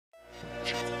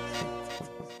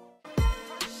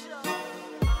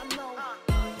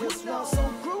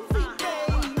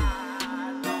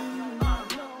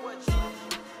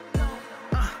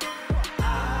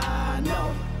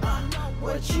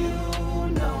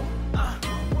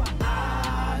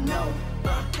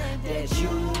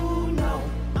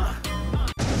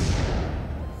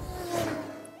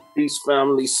Peace,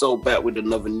 family. So back with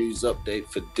another news update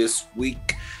for this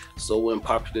week. So in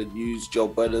popular news,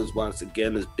 JoeBudden once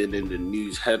again has been in the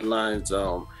news headlines.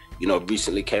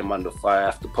 Recently came under fire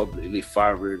after publicly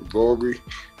firing Rory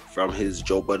from his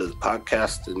JoeBudden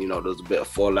podcast, and there was a bit of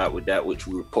fallout with that, which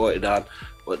we reported on.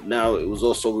 But now it was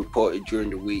also reported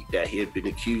during the week that he had been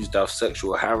accused of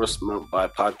sexual harassment by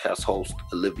podcast host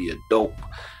Olivia,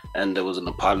 and there was an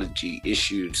apology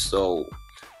issued. So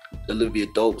Olivia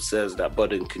says that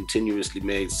Budden continuously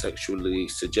made sexually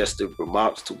suggestive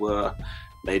remarks to her,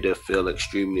 made her feel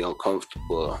extremely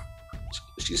uncomfortable,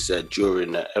 she said,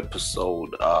 during the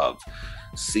episode of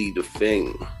See the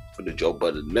Thing for the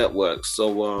JoeBudden network.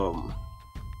 So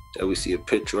there we see a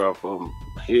picture of him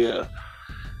here.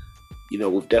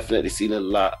 We've definitely seen a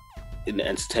lot in the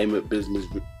entertainment business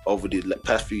over the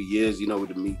past few years, with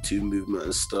the Me Too movement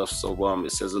and stuff. So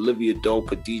it says Olivia, a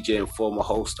DJ and former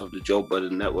host of the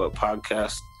JoeBudden Network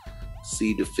podcast,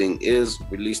 See the Thing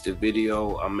released a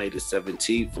video on May the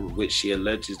 17th in which she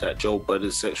alleges that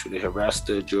JoeBudden sexually harassed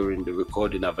her during the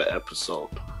recording of an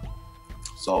episode.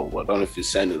 So I don't know if he's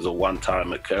saying it was a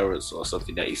one-time occurrence or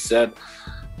something that he said,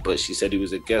 but she said he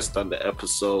was a guest on the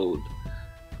episode.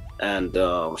 And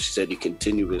she said he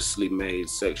continuously made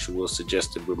sexual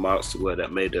suggestive remarks to her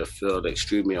that made her feel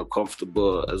extremely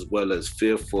uncomfortable, as well as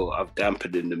fearful of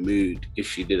dampening the mood if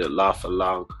she didn't laugh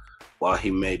along while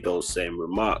he made those same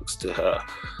remarks to her.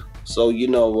 So,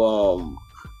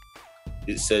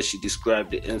 it says she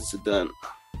described the incident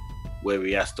where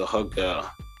he asked to hug her,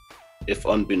 if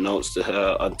unbeknownst to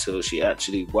her until she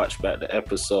actually watched back the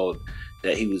episode,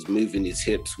 that he was moving his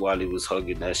hips while he was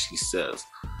hugging, as she says.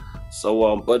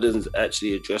 So Budden's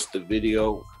actually addressed the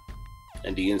video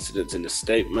and the incidents in the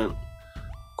statement,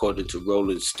 according to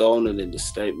Rolling Stone. And in the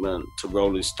statement to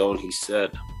Rolling Stone, he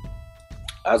said,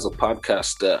 "As a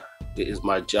podcaster, it is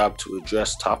my job to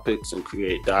address topics and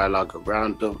create dialogue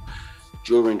around them.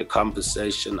 During the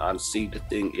conversation on See the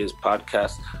Thing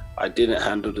podcast, I didn't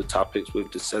handle the topics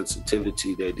with the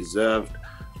sensitivity they deserved.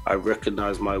 I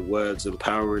recognize my words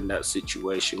empowering that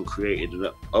situation created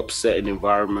an upsetting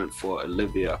environment for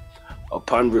Olivia.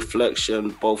 Upon reflection,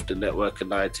 both the network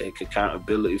and I take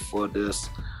accountability for this.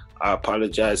 I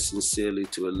apologize sincerely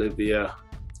to Olivia,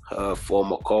 her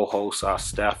former co-hosts, our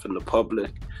staff, and the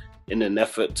public. In an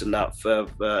effort to not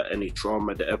further any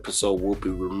trauma, the episode will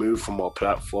be removed from our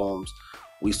platforms.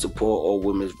 We support all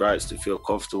women's rights to feel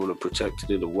comfortable and protected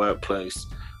in the workplace.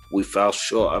 We fell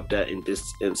short of that in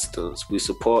this instance. We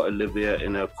support Olivia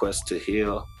in her quest to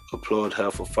heal, applaud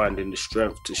her for finding the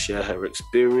strength to share her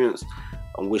experience,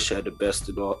 and wish her the best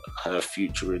in all her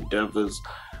future endeavors.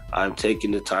 I am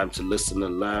taking the time to listen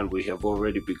and learn. We have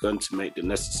already begun to make the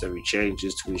necessary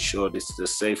changes to ensure this is a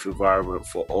safe environment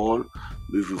for all.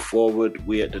 Moving forward,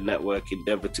 we at the network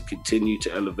endeavor to continue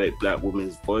to elevate Black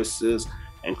women's voices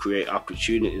and create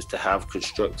opportunities to have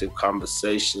constructive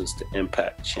conversations to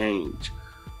impact change."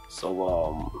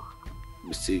 So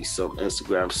we see some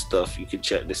Instagram stuff. You can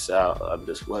check this out on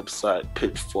this website,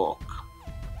 Pitchfork.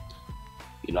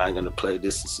 I ain't gonna play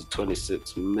this. It's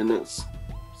 26 minutes.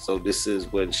 So this is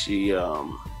when she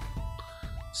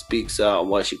speaks out on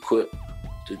why she quit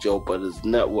the JoeBudden's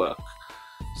network.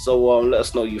 So let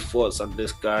us know your thoughts on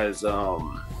this, guys.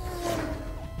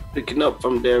 Picking up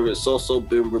from there, it's also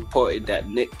been reported that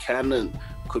Nick Cannon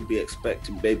could be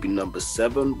expecting baby number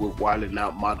 7 with Wildin'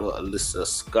 Out model Alyssa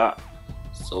Scott.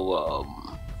 So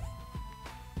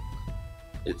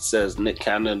it says Nick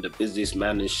Cannon, the busiest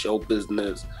man in show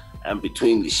business, and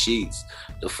between the sheets,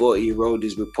 the 40-year-old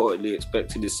is reportedly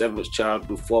expecting his 7th child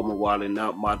with former Wildin'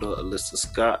 Out model Alyssa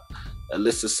Scott.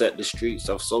 Alyssa set the streets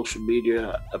of social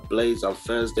media ablaze on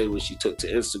Thursday when she took to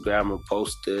Instagram and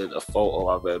posted a photo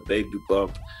of her baby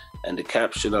bump, and the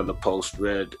caption on the post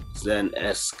read, "Zen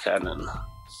S. Cannon."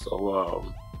 So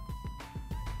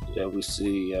we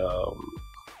see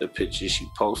the picture she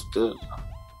posted.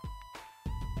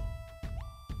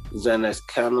 Zen S.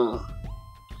 Cannon.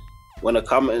 When a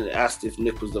commenter asked if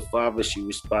Nick was the father, she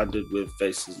responded with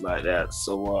faces like that.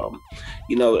 So,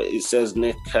 it says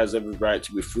Nick has every right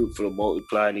to be fruitful and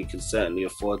multiply, and he can certainly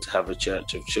afford to have a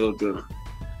church of children.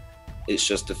 It's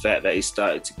just the fact that he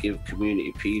started to give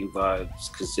community peen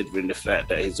vibes, considering the fact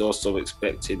that he's also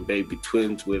expecting baby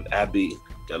twins with Abby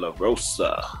De La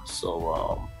Rosa.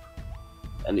 So,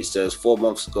 And it says 4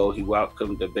 months ago he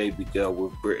welcomed a baby girl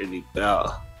with Brittany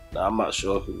Bell. Now, I'm not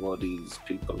sure who all these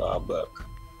people are, but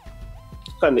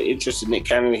it's kind of interesting. Nick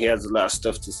Cannon, he has a lot of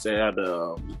stuff to say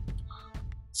on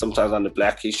sometimes on the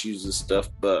black issues and stuff,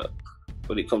 but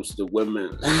when it comes to the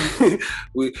women,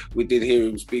 we did hear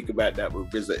him speak about that with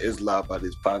Rizza Islam on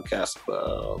his podcast, but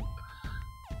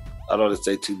I don't want to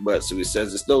say too much. So he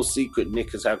says, it's no secret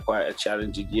Nick has had quite a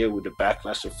challenging year with the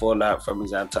backlash and fallout from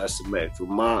his anti-Semitic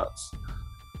remarks.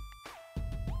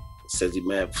 He says he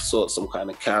may have sought some kind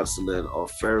of counseling or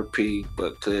therapy,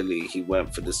 but clearly he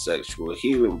went for the sexual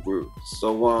healing route.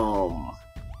 So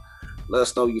let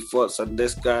us know your thoughts on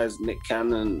this, guys. Nick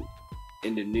Cannon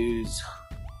in the news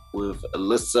with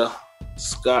Alyssa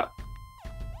Scott.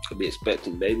 Could be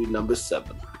expecting baby number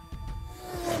 7.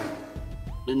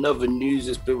 In other news,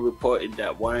 it's been reported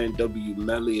that YNW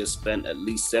Melly has spent at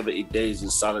least 70 days in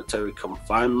solitary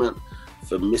confinement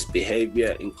for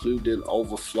misbehavior, including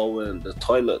overflowing the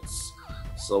toilets.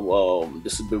 So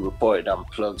this has been reported on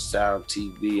Plug Sound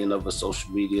TV and other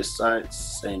social media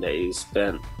sites, saying that he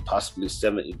spent possibly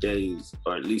 70 days,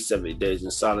 or at least 70 days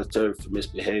in solitary for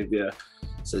misbehavior.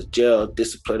 It says jail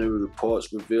disciplinary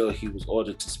reports reveal he was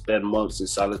ordered to spend months in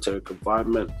solitary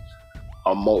confinement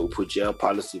on multiple jail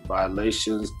policy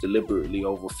violations, deliberately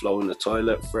overflowing the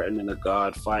toilet, threatening a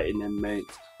guard, fighting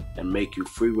inmates, and making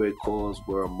freeway calls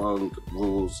were among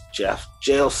rules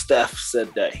jail staff said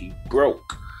that he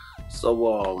broke. So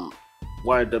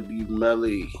YNW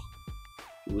Melly,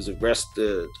 he was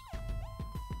arrested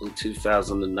in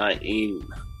 2019,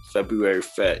 February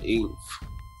 13th,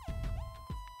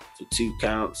 for 2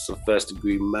 counts of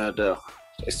first-degree murder.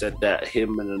 They said that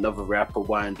him and another rapper,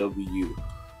 YNW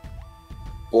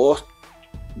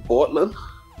Portland,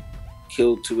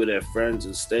 killed 2 of their friends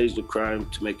and staged the crime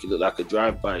to make it look like a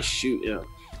drive-by shooting.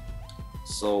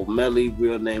 So Melly,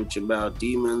 real name Jamal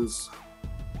Demons,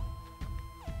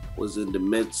 was in the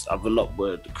midst of an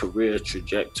upward career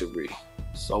trajectory.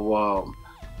 So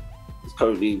he's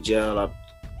currently in jail. I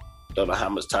don't know how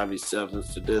much time he's serving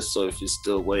for this, so if he's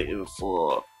still waiting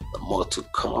for more to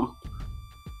come.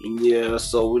 Yeah,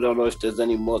 so we don't know if there's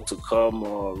any more to come,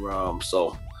 or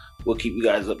so we'll keep you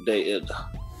guys updated.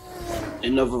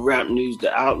 In other rap news, the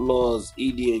Outlawz,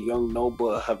 Edie and Young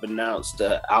Noble have announced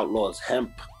the Outlawz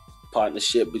Hemp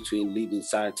partnership between leading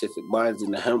scientific minds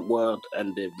in the hemp world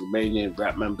and the remaining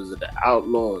rap members of the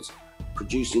Outlawz,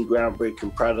 producing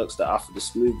groundbreaking products that offer the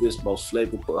smoothest, most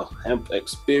flavorful hemp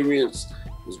experience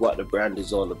is what the brand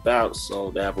is all about.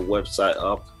 So they have a website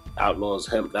up,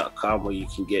 outlawzhemp.com, where you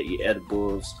can get your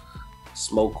edibles,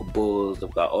 smokables,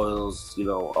 they've got oils, a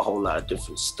whole lot of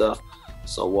different stuff.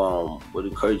 So would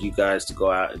encourage you guys to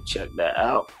go out and check that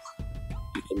out.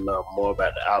 You can learn more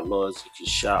about the Outlawz, you can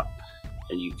shop,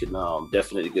 and you can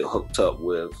definitely get hooked up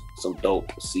with some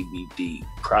dope CBD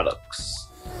products.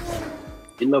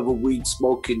 In other weed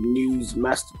smoking news,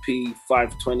 Master P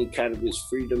 520 Cannabis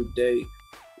Freedom Day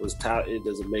was touted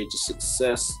as a major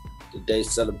success. The day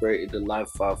celebrated the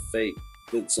life of fate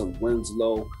Vincent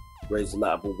Winslow, raised a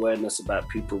lot of awareness about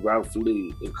people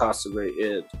wrongfully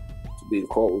incarcerated for being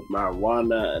caught with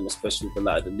marijuana, and especially with a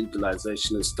lot of the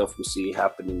legalization and stuff we see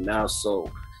happening now. So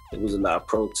there was a lot of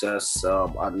protests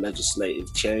on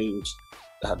legislative change.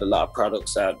 They had a lot of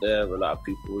products out there, a lot of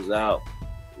people was out.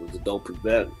 It was a dope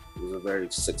event. It was a very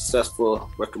successful.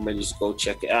 Recommend you go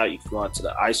check it out. You can go on to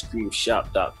the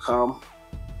icecreamshop.com,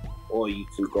 or you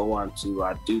can go on to,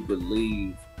 I do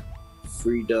believe,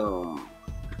 Freedom.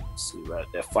 Let's see right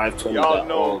there,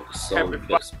 520.org. So you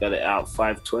can spell it out,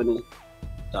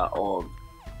 520.org.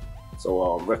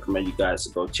 So recommend you guys to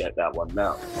go check that one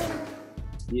out.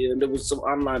 Yeah, and there was some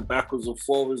online backwards and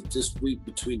forwards this week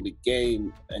between the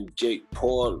game and Jake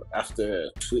Paul after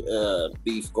Twitter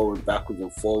beef going backwards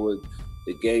and forward.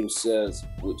 The game says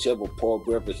whichever Paul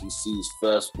brother he sees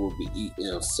first will be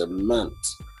eating cement.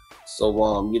 So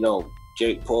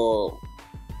Jake Paul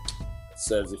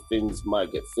says if things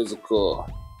might get physical,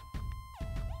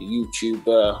 the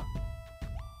YouTuber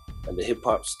and the hip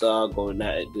hop star going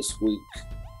at it this week.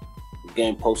 The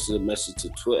game posted a message to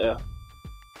Twitter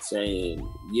saying,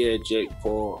 yeah, Jake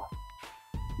Paul,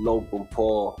 Logan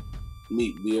Paul,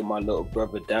 meet me and my little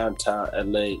brother downtown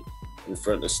LA in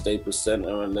front of Staples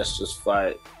Center and let's just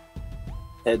fight.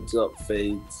 Heads up,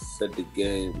 Fades, said the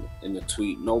game in the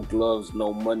tweet. No gloves,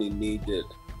 no money needed.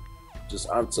 Just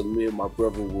answer me and my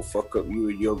brother will fuck up you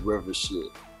and your brother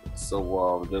shit.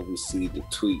 So then we see the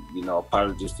tweet,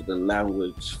 apologies for the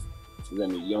language for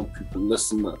any young people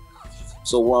listening.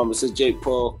 So it says Jake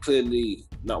Paul clearly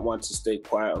not wanting to stay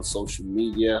quiet on social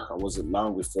media. I wasn't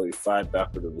long before he fired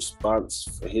back with a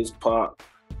response for his part.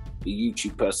 a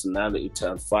YouTube personality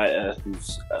turned fighter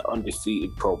who's an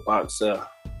undefeated pro boxer.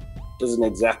 Doesn't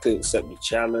exactly accept the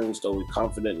challenge, though he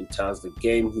confidently tells the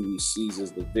game who he sees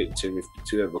as the victor if the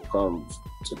two ever comes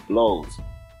to blows.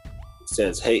 He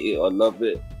says, hate it or love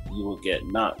it, you will get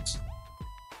knocked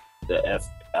the F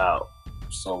out.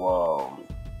 So,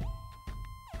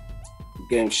 the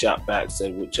game shot back,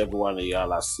 said, whichever one of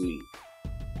y'all I see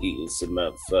eating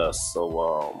cement first.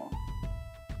 So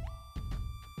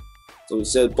he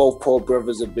said both Paul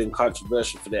brothers have been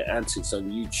controversial for their antics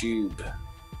on YouTube,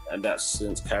 and that's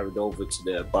since carried over to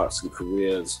their boxing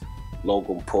careers.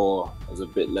 Logan Paul is a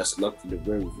bit less lucky to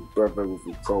ring with his brother with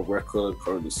his pro record,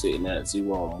 currently sitting at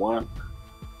 0-1.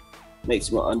 Makes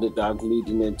him an underdog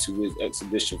leading into his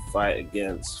exhibition fight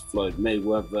against Floyd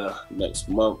Mayweather next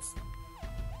month.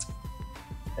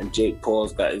 And Jake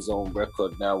Paul's got his own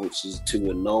record now, which is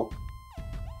 2-0.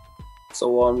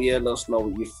 So yeah, let us know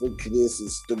what you think of this.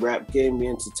 It's the rap game, the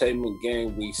entertainment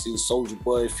game. We see Soulja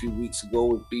Boy a few weeks ago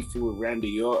with beefing with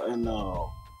Randy Orton.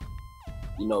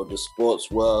 You know, the sports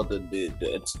world and the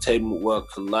entertainment world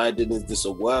colliding. Is this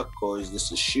a work or is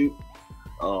this a shoot?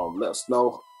 Let us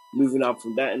know. Moving on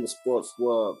from that in the sports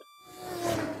world.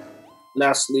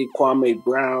 Lastly, Kwame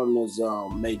Brown has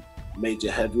made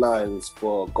major headlines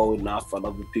for going off on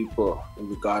other people in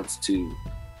regards to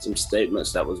some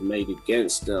statements that was made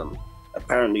against them.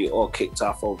 Apparently all kicked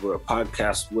off over a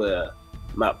podcast where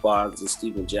Matt Barnes and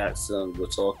Steven Jackson were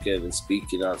talking and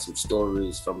speaking on some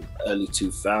stories from early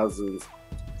 2000s,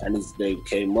 and his name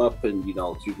came up, and you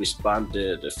know, he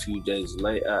responded a few days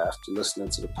later after listening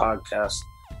to the podcast,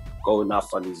 going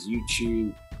off on his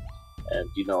YouTube, and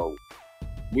you know,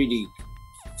 really,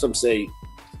 some say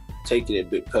taking it a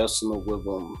bit personal with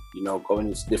him, you know, going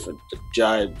into different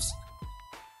jibes.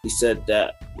 He said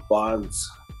that Barnes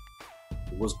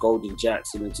was goading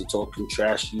Jackson into talking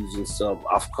trash, using some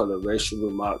off-color racial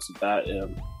remarks about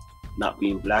him not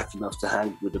being black enough to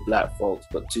hang with the black folks,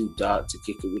 but too dark to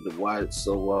kick it with the whites.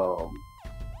 So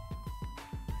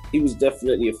he was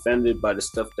definitely offended by the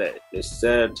stuff that they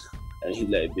said, and he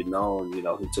let it be known. You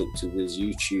know, he took to his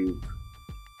YouTube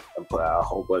and put out a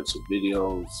whole bunch of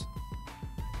videos.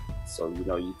 So, you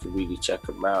know, you can really check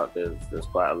them out. There's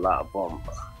quite a lot of them.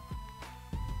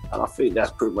 And I think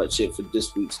that's pretty much it for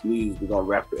this week's news. We're going to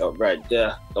wrap it up right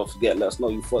there. Don't forget, let us know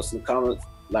your thoughts in the comments.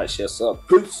 Like, share, sub.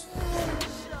 Peace.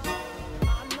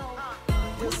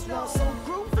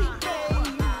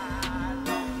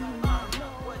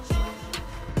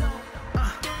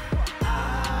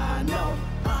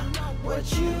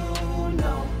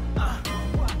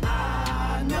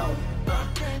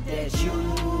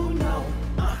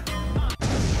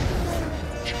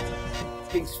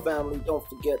 Peace, family. Don't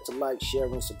forget to like, share,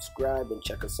 and subscribe, and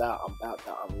check us out on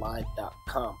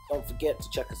abouttheonline.com. Don't forget to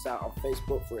check us out on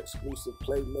Facebook for exclusive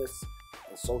playlists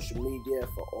and social media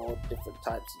for all different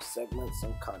types of segments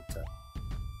and content.